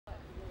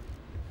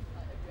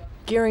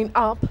gearing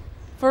up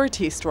for a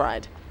test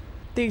ride.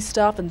 These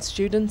staff and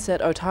students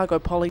at Otago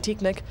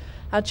Polytechnic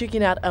are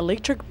checking out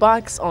electric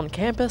bikes on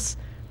campus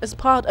as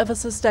part of a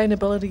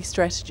sustainability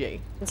strategy.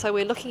 And so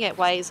we're looking at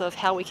ways of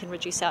how we can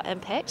reduce our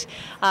impact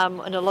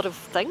in a lot of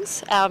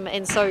things.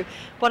 And so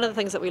one of the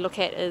things that we look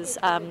at is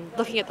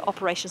looking at the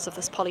operations of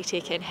this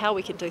polytech and how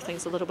we can do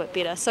things a little bit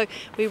better. So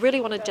we really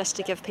wanted just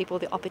to give people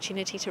the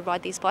opportunity to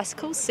ride these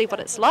bicycles, see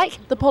what it's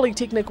like. The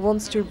Polytechnic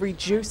wants to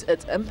reduce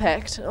its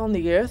impact on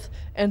the earth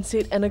and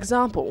set an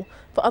example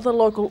for other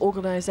local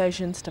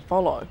organisations to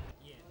follow.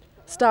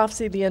 Staff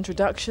see the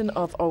introduction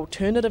of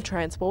alternative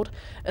transport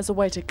as a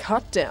way to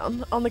cut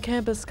down on the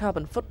campus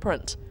carbon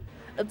footprint.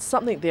 It's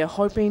something they're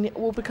hoping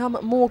will become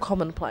more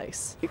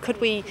commonplace.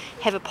 Could we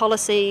have a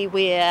policy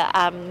where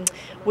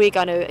we're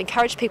going to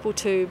encourage people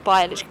to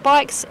buy electric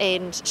bikes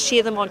and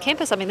share them on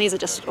campus? I mean, these are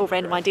just all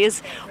random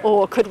ideas.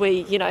 Or could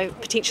we,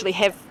 potentially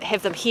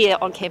have them here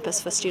on campus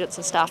for students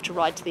and staff to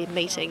ride to their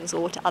meetings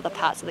or to other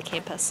parts of the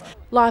campus?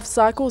 Life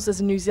Cycles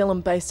is a New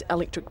Zealand-based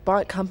electric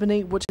bike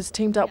company which has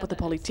teamed up with the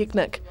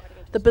Polytechnic.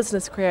 The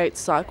business creates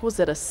cycles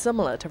that are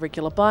similar to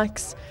regular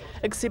bikes,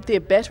 except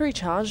they're battery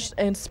charged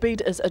and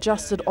speed is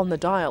adjusted on the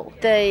dial.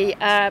 They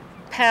are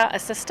power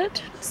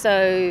assisted,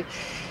 so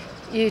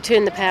you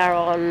turn the power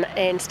on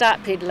and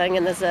start pedalling,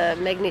 and there's a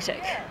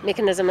magnetic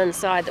mechanism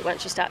inside that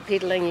once you start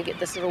pedalling you get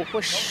this little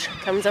whoosh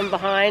comes in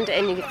behind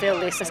and you feel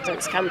the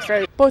assistance come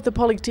through. Both the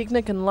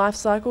Polytechnic and Life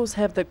Cycles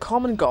have the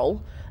common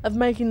goal of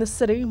making the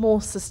city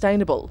more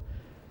sustainable.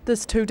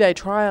 This two-day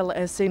trial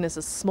is seen as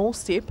a small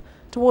step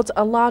towards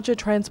a larger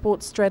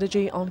transport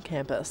strategy on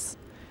campus.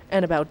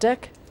 Annabelle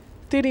Dick,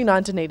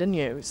 39 Dunedin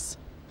News.